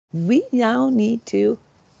we now need to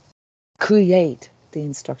create the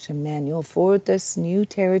instruction manual for this new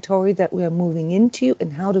territory that we are moving into.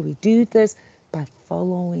 And how do we do this? By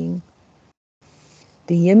following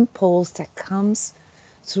the impulse that comes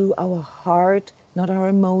through our heart, not our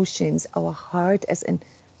emotions, our heart as in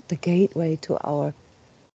the gateway to our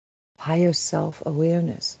higher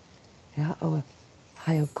self-awareness, yeah, our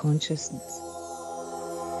higher consciousness.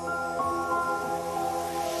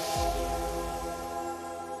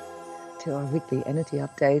 To our weekly energy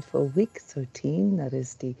update for week 13, that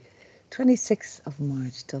is the 26th of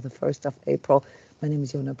March till the 1st of April. My name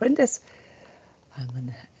is Jona Bryndis. I'm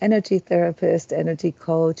an energy therapist, energy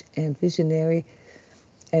coach, and visionary.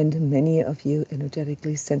 And many of you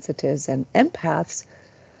energetically sensitives and empaths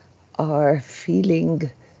are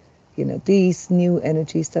feeling, these new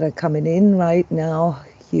energies that are coming in right now.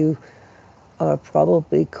 You are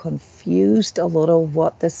probably confused a little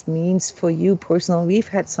what this means for you personally. We've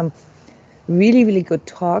had some really, really good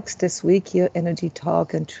talks this week here, Energy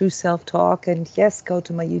Talk and True Self Talk. And yes, go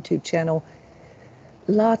to my YouTube channel.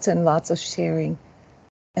 Lots and lots of sharing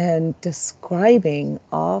and describing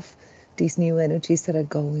of these new energies that are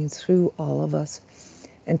going through all of us.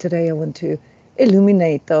 And today I want to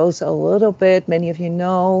illuminate those a little bit. Many of you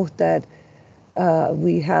know that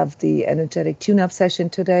we have the energetic tune-up session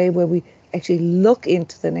today where we actually look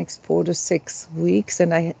into the next 4 to 6 weeks.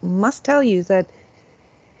 And I must tell you that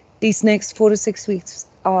these next 4 to 6 weeks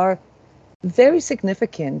are very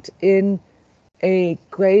significant in a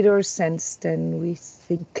greater sense than we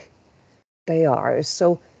think they are.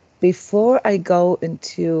 So before I go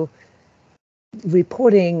into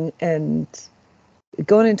reporting and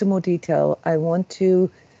going into more detail, I want to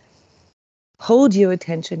hold your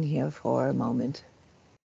attention here for a moment.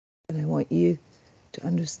 And I want you to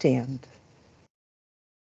understand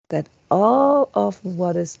that all of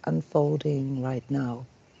what is unfolding right now,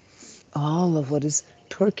 all of what is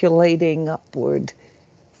percolating upward,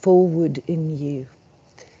 forward in you,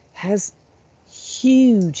 has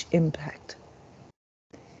huge impact.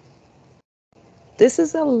 This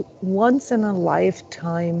is a once in a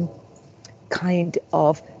lifetime kind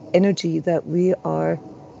of energy that we are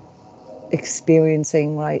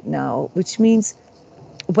experiencing right now, which means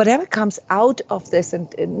whatever comes out of this,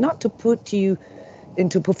 and not to put you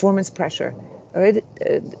into performance pressure, all right?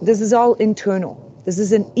 This is all internal. This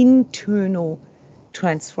is an internal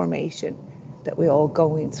transformation that we're all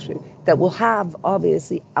going through that will have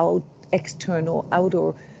obviously external,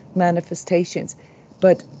 outdoor manifestations.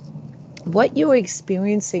 But what you're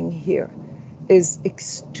experiencing here is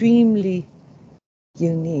extremely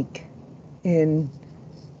unique in,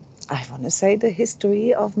 I want to say, the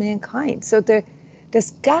history of mankind. So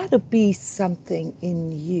there's got to be something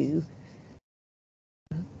in you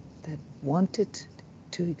that wanted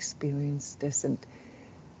to experience this. And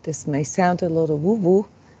this may sound a little woo-woo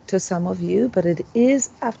to some of you, but it is,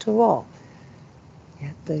 after all,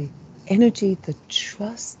 the energy, the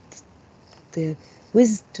trust, the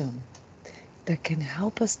wisdom that can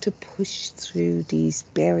help us to push through these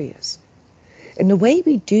barriers. And the way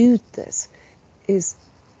we do this is,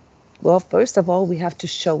 well, first of all, we have to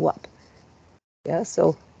show up. Yeah,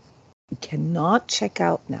 so you cannot check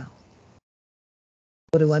out now.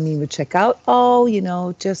 What do I mean with check out?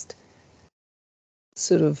 Oh, just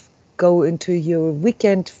sort of go into your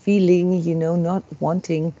weekend feeling, not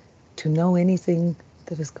wanting to know anything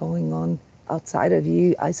that is going on outside of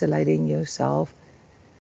you, isolating yourself,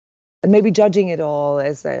 and maybe judging it all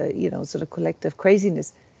as a, sort of collective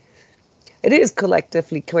craziness. It is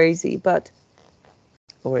collectively crazy,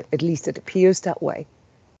 or at least it appears that way.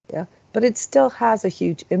 Yeah, but it still has a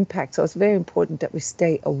huge impact. So it's very important that we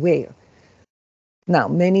stay aware. Now,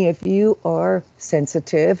 many of you are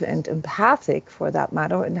sensitive and empathic for that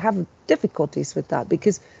matter and have difficulties with that,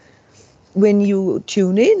 because when you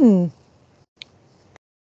tune in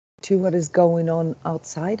to what is going on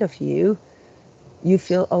outside of you, you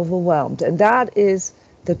feel overwhelmed. And that is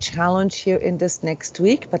the challenge here in this next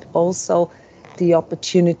week, but also the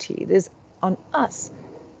opportunity. It is on us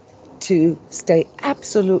to stay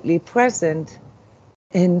absolutely present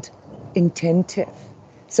and attentive.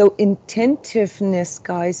 So intentiveness,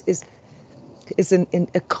 guys, is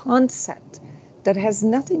a concept that has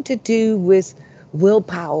nothing to do with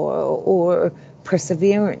willpower or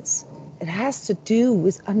perseverance. It has to do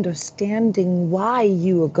with understanding why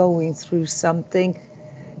you are going through something,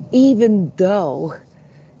 even though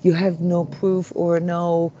you have no proof or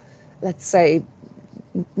no, let's say,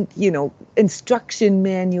 instruction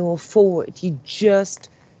manual for it. You just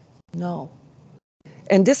know.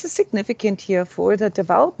 And this is significant here for the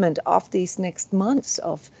development of these next months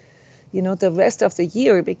of, the rest of the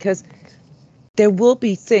year, because there will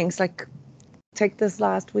be things like, take this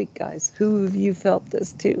last week, guys. Who of you felt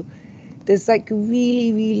this too? There's like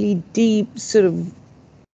really, really deep sort of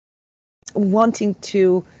wanting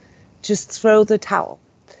to just throw the towel.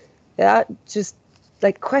 Yeah, just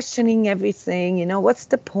like questioning everything, what's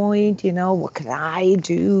the point, what can I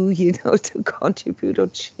do, to contribute or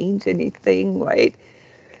change anything, right?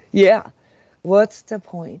 Yeah, what's the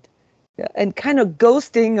point? Yeah, and kind of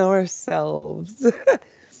ghosting ourselves.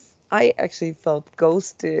 I actually felt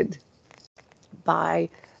ghosted by,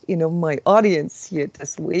 my audience here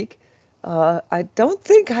this week. I don't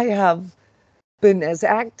think I have been as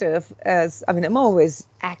active as, I'm always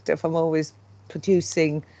active. I'm always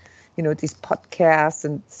producing, these podcasts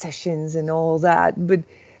and sessions and all that. But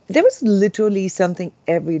there was literally something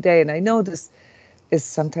every day. And I know this is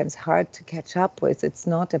sometimes hard to catch up with. It's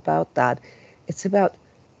not about that. It's about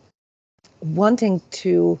wanting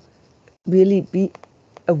to really be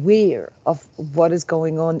aware of what is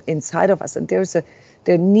going on inside of us. And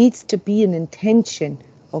there needs to be an intention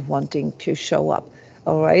of wanting to show up.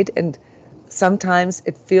 All right. And sometimes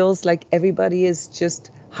it feels like everybody is just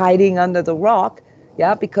hiding under the rock.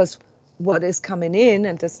 Yeah. Because what is coming in,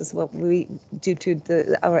 and this is what we, due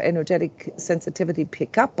to our energetic sensitivity,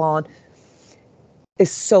 pick up on,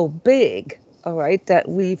 is so big. All right. That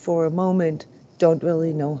we, for a moment, don't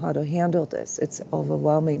really know how to handle this. It's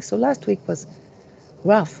overwhelming. So last week was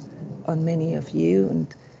rough on many of you,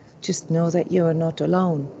 and just know that you are not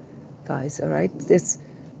alone, guys. All right, this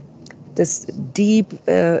deep,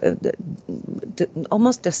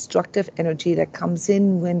 almost destructive energy that comes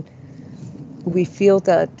in when we feel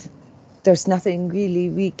that there's nothing really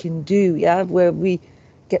we can do. Yeah, where we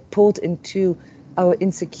get pulled into our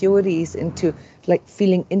insecurities, into like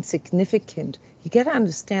feeling insignificant. You got to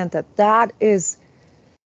understand that that is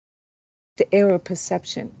the error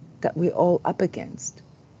perception that we're all up against.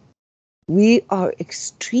 We are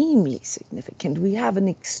extremely significant. We have an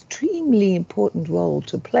extremely important role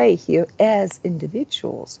to play here as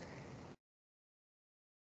individuals.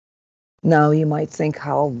 Now you might think,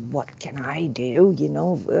 what can I do?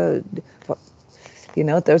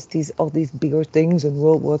 There's all these bigger things in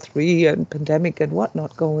World War III and pandemic and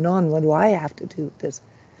whatnot going on. What do I have to do with this?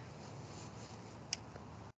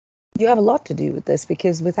 You have a lot to do with this,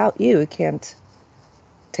 because without you, it can't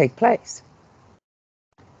take place.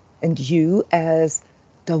 And you, as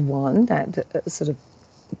the one that sort of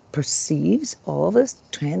perceives all of this,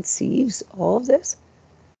 transceives all of this,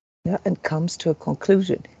 yeah, and comes to a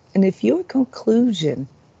conclusion. And if your conclusion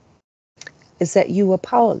is that you are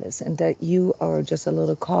powerless and that you are just a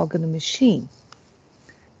little cog in a machine,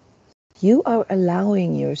 you are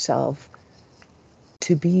allowing yourself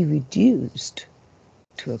to be reduced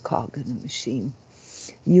to a cog in a machine.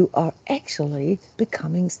 You are actually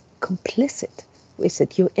becoming complicit with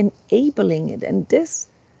it. You're enabling it. And this,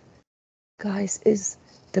 guys, is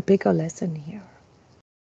the bigger lesson here.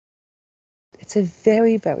 It's a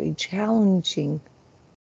very, very challenging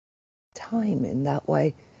time in that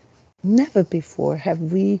way. Never before have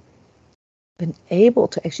we been able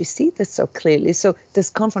to actually see this so clearly. So this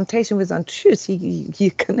confrontation with untruth,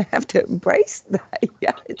 you're going to have to embrace that.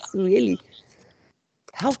 Yeah, it's really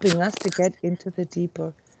helping us to get into the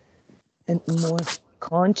deeper and more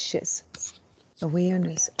conscious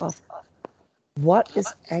awareness of what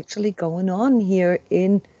is actually going on here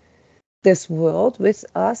in this world with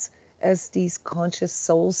us as these conscious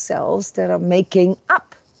soul selves that are making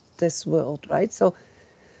up this world, right? So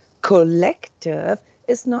collective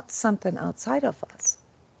is not something outside of us.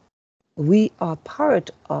 We are part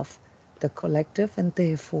of the collective, and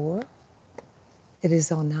therefore it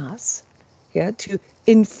is on us, yeah, to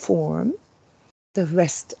inform the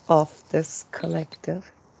rest of this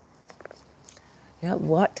collective, yeah,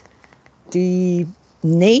 what the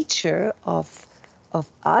nature of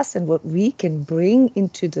us and what we can bring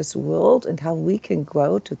into this world and how we can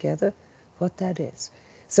grow together, what that is.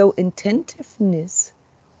 So intentiveness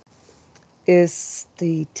is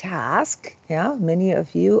the task. Yeah, many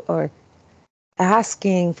of you are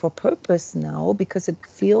asking for purpose now because it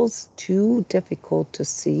feels too difficult to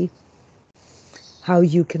see how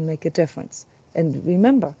you can make a difference. And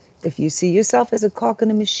remember, if you see yourself as a cog in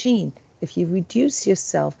a machine, if you reduce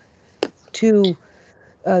yourself to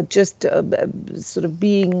just sort of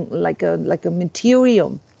being like a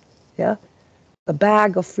material, yeah, a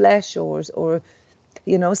bag of flesh, or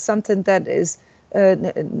something that is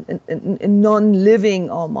non-living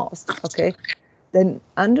almost, okay, then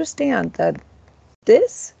understand that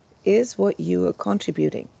this is what you are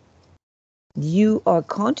contributing. You are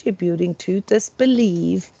contributing to this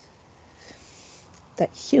belief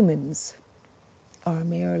that humans are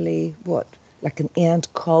merely what? like an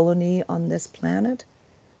ant colony on this planet.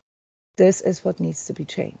 This is what needs to be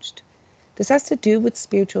changed. This has to do with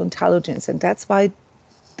spiritual intelligence, and that's why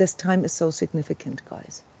this time is so significant,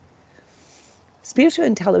 guys. Spiritual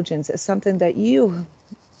intelligence is something that you,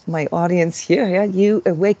 my audience here, yeah, you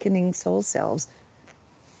awakening soul selves,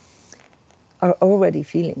 are already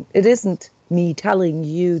feeling. It isn't me telling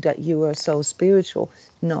you that you are so spiritual.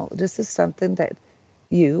 No, this is something that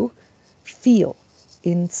you feel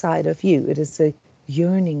inside of you. It is a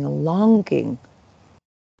yearning, a longing,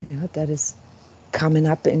 that is coming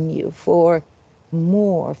up in you for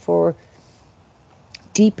more, for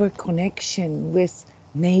deeper connection with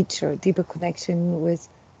nature, deeper connection with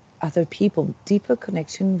other people, deeper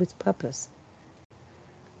connection with purpose.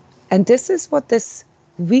 And this is what this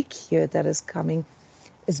week here that is coming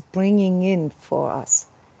is bringing in for us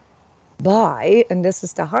by, and this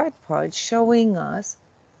is the hard part, showing us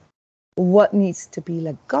what needs to be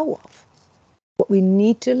let go of, what we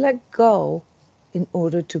need to let go in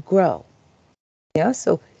order to grow. Yeah,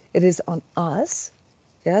 so it is on us,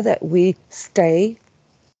 yeah, that we stay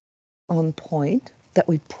on point, that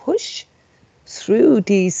we push through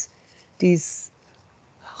these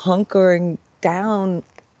hunkering down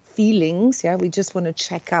feelings. Yeah, we just want to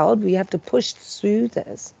check out. We have to push through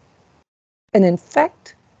this. And in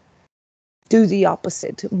fact, do the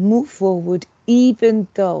opposite, move forward, even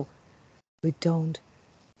though we don't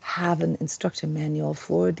have an instruction manual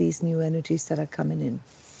for these new energies that are coming in.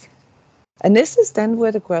 And this is then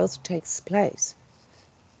where the growth takes place.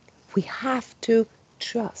 We have to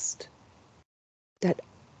trust that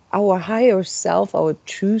our higher self, our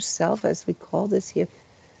true self, as we call this here,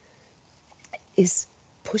 is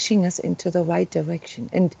pushing us into the right direction.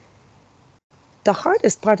 And the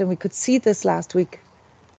hardest part, and we could see this last week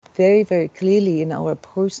very, very clearly in our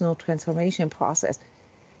personal transformation process,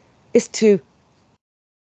 is to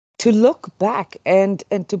look back and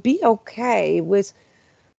to be okay with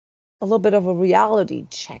a little bit of a reality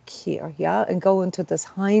check here, yeah, and go into this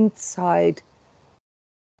hindsight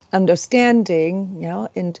understanding,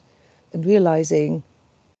 and realizing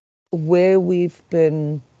where we've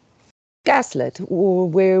been gaslit, or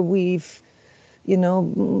where we've,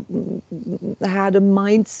 had a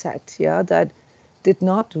mindset, that did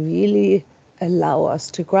not really allow us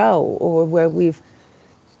to grow, or where we've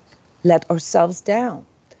let ourselves down,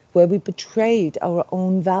 where we betrayed our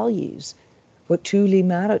own values, what truly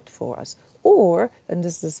mattered for us. Or, and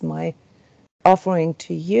this is my offering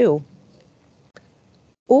to you,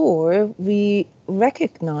 or we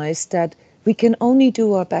recognize that we can only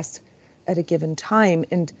do our best at a given time,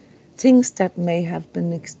 and things that may have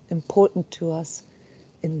been important to us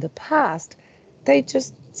in the past, they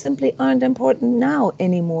just simply aren't important now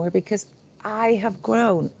anymore, because I have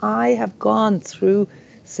grown. I have gone through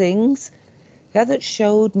things that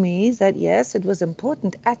showed me that, yes, it was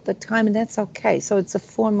important at the time, and that's okay. So it's a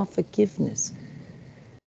form of forgiveness.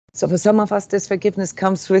 So for some of us, this forgiveness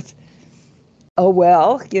comes with, oh,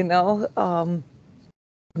 well,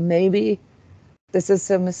 maybe this is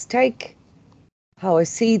a mistake. How I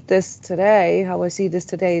see this today,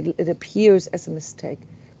 it appears as a mistake.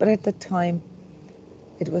 But at the time,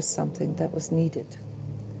 it was something that was needed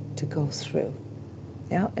to go through.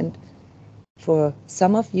 Yeah, and for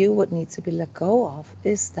some of you, what needs to be let go of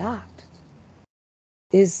is that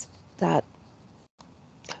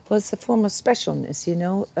well, it's a form of specialness,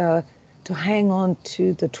 to hang on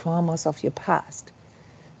to the traumas of your past,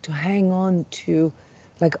 to hang on to,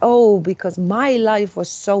 like, oh, because my life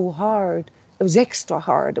was so hard, it was extra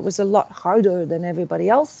hard, it was a lot harder than everybody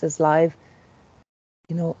else's life,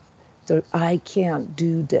 I can't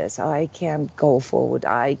do this, I can't go forward,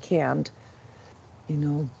 I can't,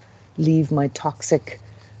 leave my toxic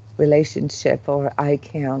relationship, or I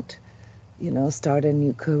can't, start a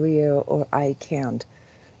new career, or I can't,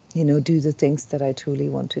 do the things that I truly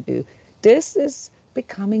want to do. This is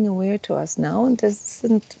becoming aware to us now, and this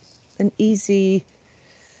isn't an easy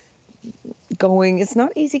going. It's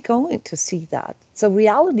not easy going to see that. So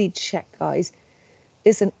reality check, guys,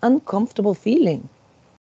 is an uncomfortable feeling.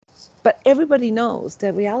 But everybody knows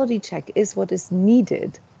that reality check is what is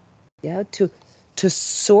needed, to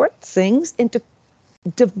sort things and to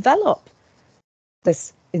develop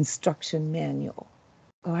this instruction manual.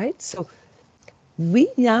 All right, so we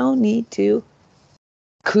now need to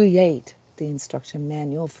create the instruction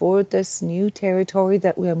manual for this new territory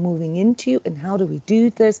that we are moving into. And how do we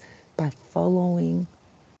do this? By following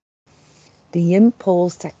the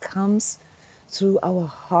impulse that comes through our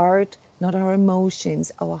heart, not our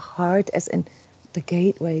emotions, our heart as in the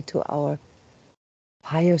gateway to our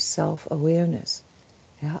higher self-awareness,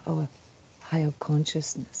 our higher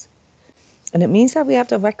consciousness. And it means that we have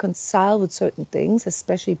to reconcile with certain things,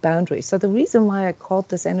 especially boundaries. So the reason why I called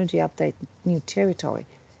this energy update New Territory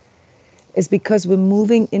is because we're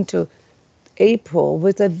moving into April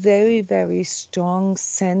with a very, very strong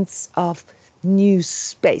sense of new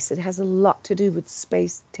space. It has a lot to do with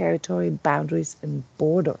space, territory, boundaries, and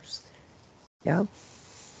borders. Yeah.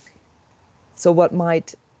 So what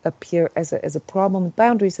might appear as a problem with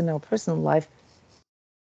boundaries in our personal life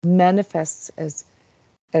manifests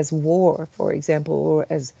as war, for example, or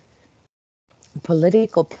as a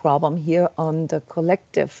political problem here on the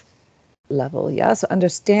collective level. Yeah. So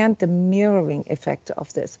understand the mirroring effect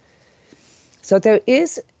of this. So there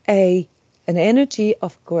is an energy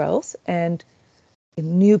of growth and a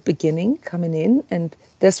new beginning coming in, and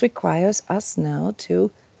this requires us now to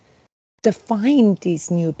define these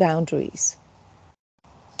new boundaries,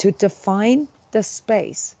 to define the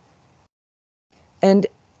space. And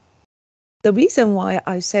the reason why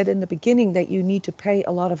I said in the beginning that you need to pay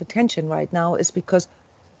a lot of attention right now is because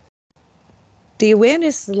the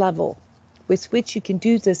awareness level with which you can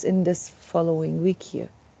do this in this following week here,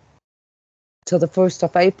 till the 1st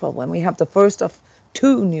of April, when we have the first of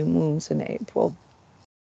 2 new moons in April,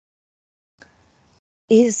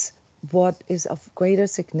 is what is of greater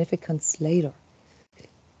significance later.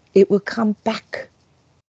 It will come back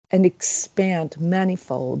and expand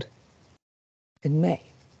manifold in May.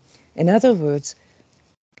 In other words,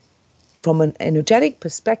 from an energetic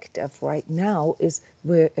perspective right now is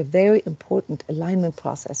where a very important alignment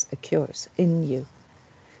process occurs in you.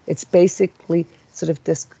 It's basically sort of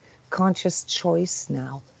this conscious choice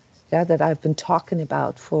now, yeah, that I've been talking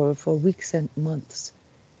about for weeks and months,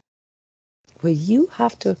 where you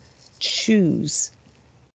have to choose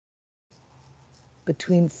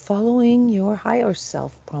between following your higher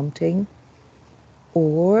self prompting,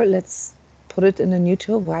 or let's put it in a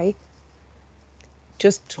neutral way,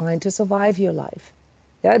 just trying to survive your life.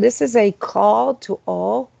 Yeah, this is a call to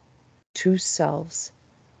all true selves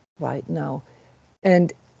right now.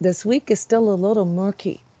 And this week is still a little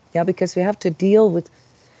murky, yeah, because we have to deal with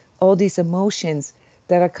all these emotions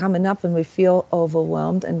that are coming up when we feel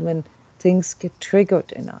overwhelmed and when things get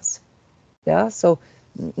triggered in us. Yeah, so,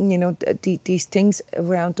 these things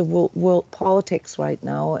around the world politics right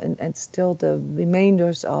now, and still the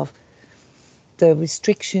remainders of the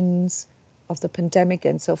restrictions of the pandemic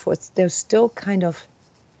and so forth, they're still kind of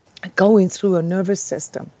going through a nervous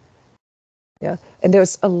system. Yeah, and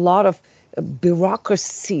there's a lot of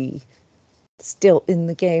bureaucracy still in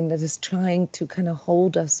the game that is trying to kind of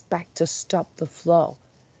hold us back to stop the flow.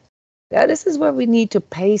 Yeah, this is where we need to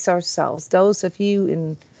pace ourselves. Those of you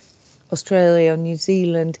in Australia, New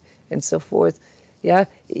Zealand, and so forth, yeah,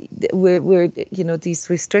 where these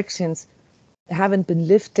restrictions haven't been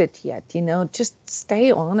lifted yet, just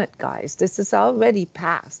stay on it, guys. This is already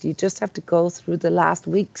past. You just have to go through the last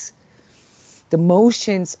weeks. The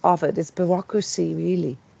motions of it is bureaucracy,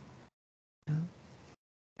 really.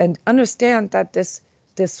 And understand that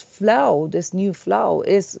this flow, this new flow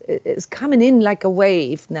is coming in like a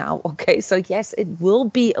wave now, okay? So yes, it will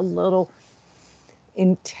be a little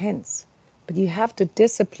intense, but you have to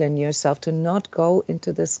discipline yourself to not go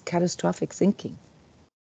into this catastrophic thinking,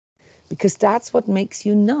 because that's what makes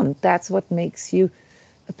you numb. That's what makes you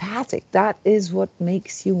apathic. That is what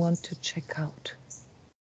makes you want to check out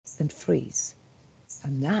and freeze.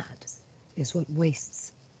 And that is what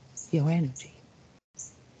wastes your energy.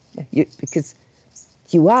 Because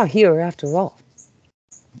you are here after all.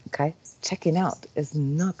 Okay? Checking out is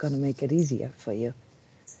not going to make it easier for you.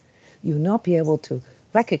 You'll not be able to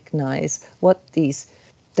recognize what these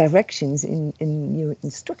directions in your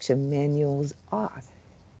instruction manuals are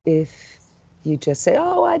if you just say,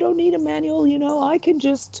 oh, I don't need a manual, I can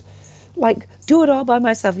just do it all by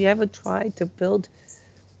myself. You ever tried to build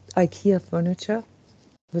IKEA furniture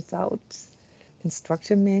without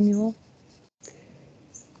instruction manual?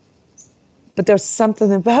 But there's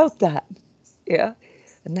something about that, yeah?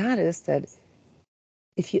 And that is that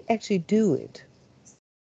if you actually do it,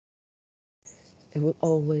 it will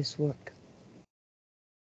always work.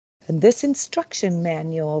 And this instruction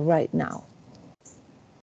manual right now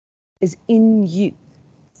is in you.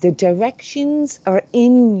 The directions are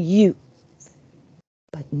in you,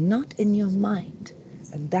 but not in your mind.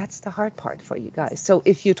 And that's the hard part for you guys. So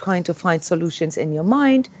if you're trying to find solutions in your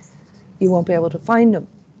mind, you won't be able to find them.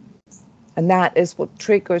 And that is what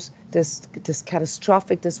triggers this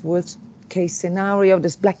catastrophic, this worst case scenario,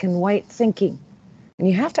 this black and white thinking. And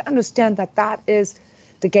you have to understand that that is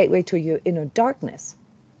the gateway to your inner darkness,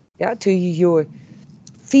 yeah, to your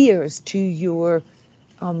fears, to your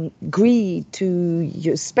greed, to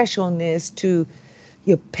your specialness, to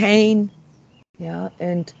your pain, yeah,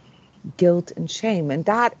 and guilt and shame. And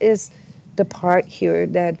that is the part here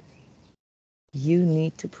that you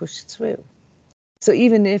need to push through. So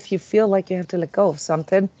even if you feel like you have to let go of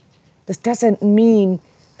something, this doesn't mean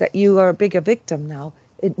that you are a bigger victim now.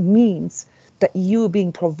 It means that you are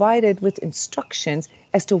being provided with instructions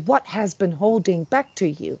as to what has been holding back to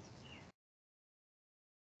you,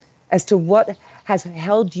 as to what has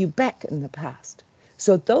held you back in the past.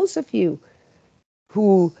 So those of you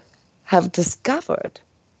who have discovered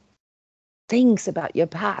things about your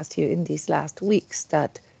past here in these last weeks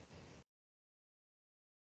that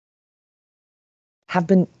have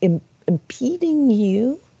been impeding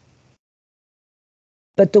you,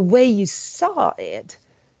 but the way you saw it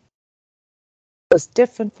was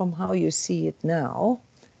different from how you see it now.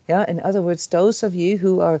 Yeah, in other words, those of you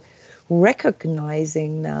who are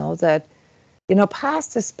recognizing now that,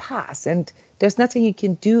 past is past and there's nothing you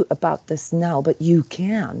can do about this now, but you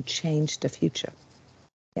can change the future.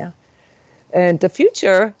 Yeah. And the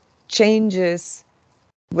future changes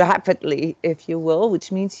rapidly, if you will,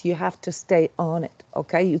 which means you have to stay on it.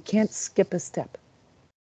 Okay. You can't skip a step.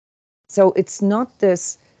 So it's not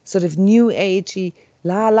this sort of new agey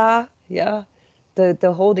la la, yeah,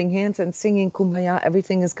 the holding hands and singing kumbaya,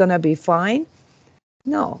 everything is gonna be fine.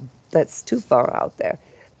 No, that's too far out there.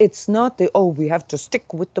 It's not we have to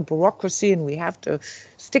stick with the bureaucracy and we have to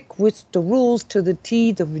stick with the rules to the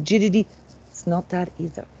T, the rigidity. It's not that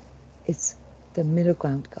either. It's the middle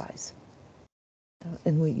ground, guys.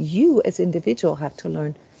 And what you as individual have to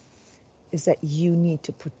learn is that you need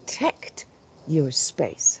to protect your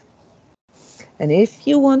space. And if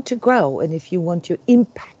you want to grow, and if you want your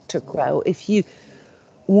impact to grow, if you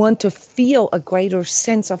want to feel a greater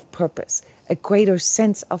sense of purpose, a greater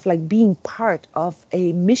sense of like being part of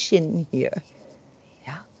a mission here,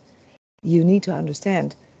 yeah, you need to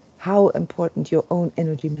understand how important your own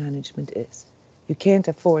energy management is. You can't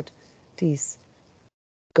afford these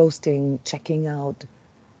ghosting, checking out,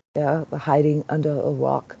 hiding under a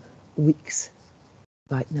rock weeks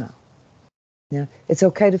right now. Yeah, it's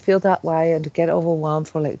okay to feel that way and to get overwhelmed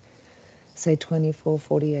for like, say, 24,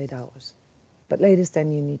 48 hours. But latest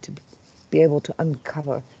then you need to be able to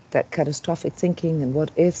uncover that catastrophic thinking and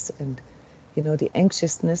what ifs and, the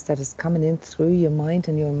anxiousness that is coming in through your mind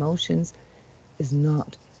and your emotions is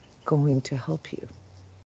not going to help you.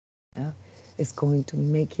 Yeah? It's going to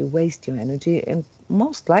make you waste your energy and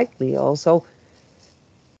most likely also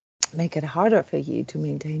make it harder for you to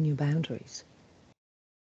maintain your boundaries.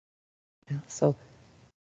 Yeah? So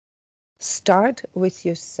start with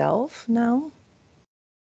yourself now.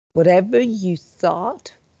 Whatever you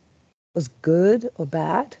thought was good or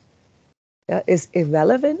bad, is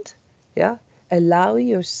irrelevant. Yeah, allow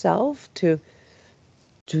yourself to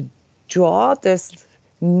draw this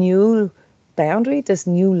new boundary, this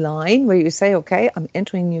new line where you say, okay, I'm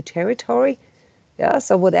entering new territory. Yeah,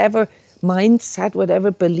 so whatever mindset,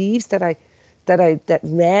 whatever beliefs that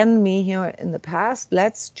ran me here in the past,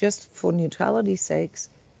 let's just, for neutrality's sakes,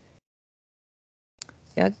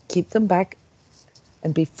 keep them back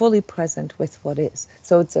and be fully present with what is.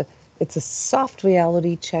 So it's a soft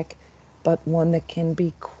reality check, but one that can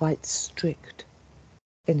be quite strict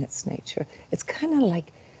in its nature. It's kind of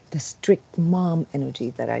like the strict mom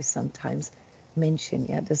energy that I sometimes mention.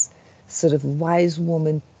 Yeah, this sort of wise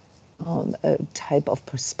woman type of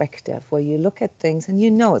perspective where you look at things and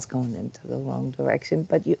it's going into the wrong direction,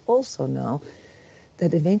 but you also know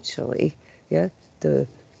that eventually, the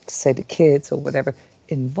kids or whatever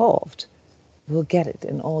involved will get it.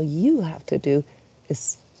 And all you have to do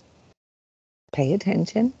is pay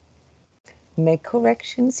attention, make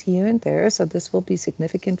corrections here and there. So this will be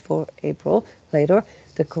significant for April. Later,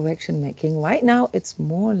 the correction making. Right now, it's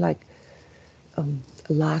more like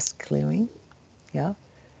last clearing, yeah?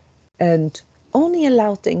 And only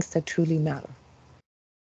allow things that truly matter.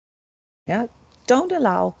 Yeah? Don't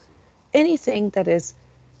allow anything that is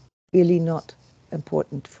really not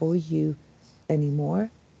important for you anymore.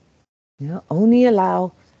 Yeah? Only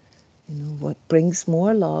allow what brings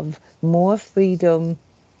more love, more freedom,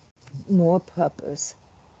 more purpose,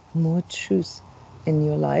 more truth in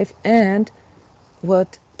your life, and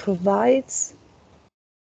what provides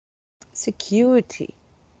security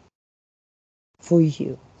for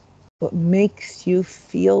you, what makes you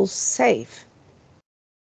feel safe,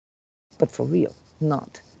 but for real,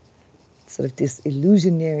 not sort of this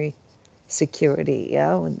illusionary security,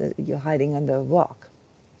 when you're hiding under a rock.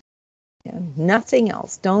 Yeah, nothing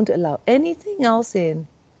else. Don't allow anything else in,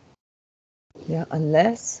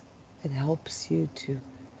 unless it helps you to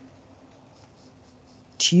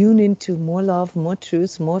tune into more love, more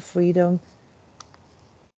truth, more freedom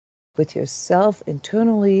with yourself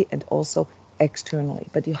internally and also externally,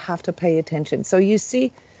 but you have to pay attention. So you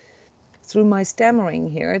see through my stammering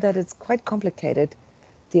here that it's quite complicated,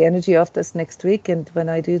 the energy of this next week. And when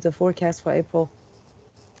I do the forecast for April,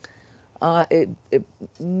 it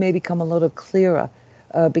may become a little clearer,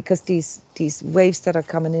 because these waves that are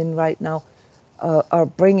coming in right now are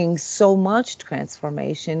bringing so much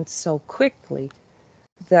transformation so quickly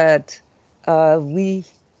that we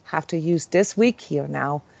have to use this week here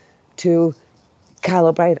now to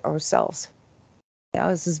calibrate ourselves. Yeah,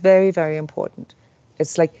 this is very, very important.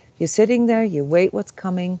 It's like you're sitting there, you wait what's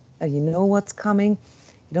coming, and you know what's coming.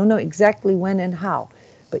 You don't know exactly when and how,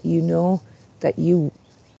 but you know that you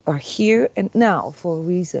are here and now for a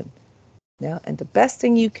reason. Yeah, and the best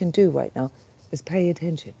thing you can do right now is pay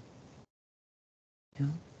attention. Yeah.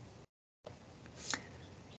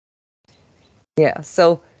 Yeah.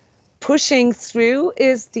 So pushing through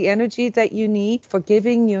is the energy that you need.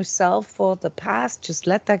 Forgiving yourself for the past. Just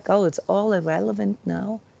let that go. It's all irrelevant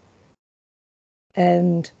now.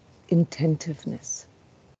 And intentiveness.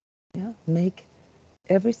 Yeah. Make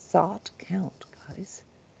every thought count, guys.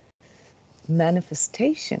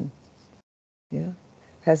 Manifestation. Yeah.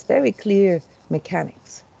 Has very clear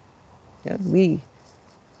mechanics. Yeah. We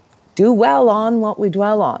do well on what we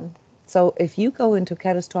dwell on. So if you go into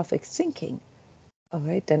catastrophic thinking, all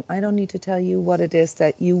right, then I don't need to tell you what it is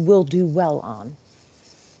that you will do well on.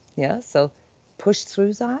 Yeah, so push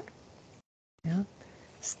through that. Yeah,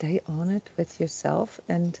 stay on it with yourself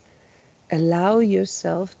and allow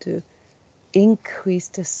yourself to increase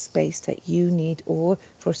the space that you need. Or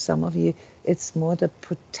for some of you, it's more the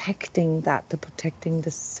protecting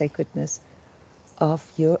the sacredness of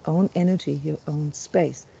your own energy, your own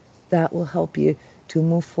space. That will help you to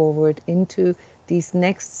move forward into these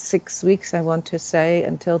next 6 weeks, I want to say,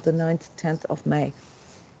 until the 9th, 10th of May.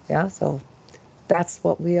 Yeah, so that's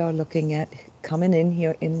what we are looking at coming in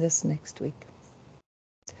here in this next week.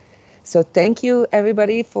 So thank you,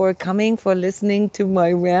 everybody, for coming, for listening to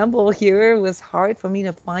my ramble here. It was hard for me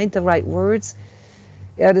to find the right words.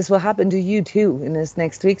 Yeah, this will happen to you too in this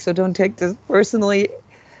next week, so don't take this personally.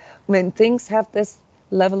 When things have this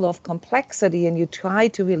level of complexity and you try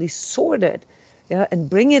to really sort it, yeah, and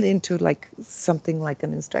bring it into like something like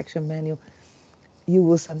an instruction manual, you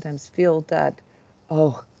will sometimes feel that,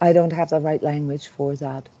 oh, I don't have the right language for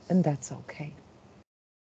that, and that's okay.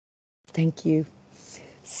 Thank you.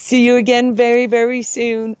 See you again very, very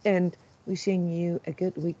soon, and wishing you a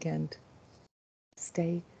good weekend.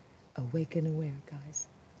 Stay awake and aware, guys.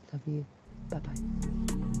 Love you.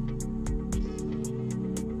 Bye-bye.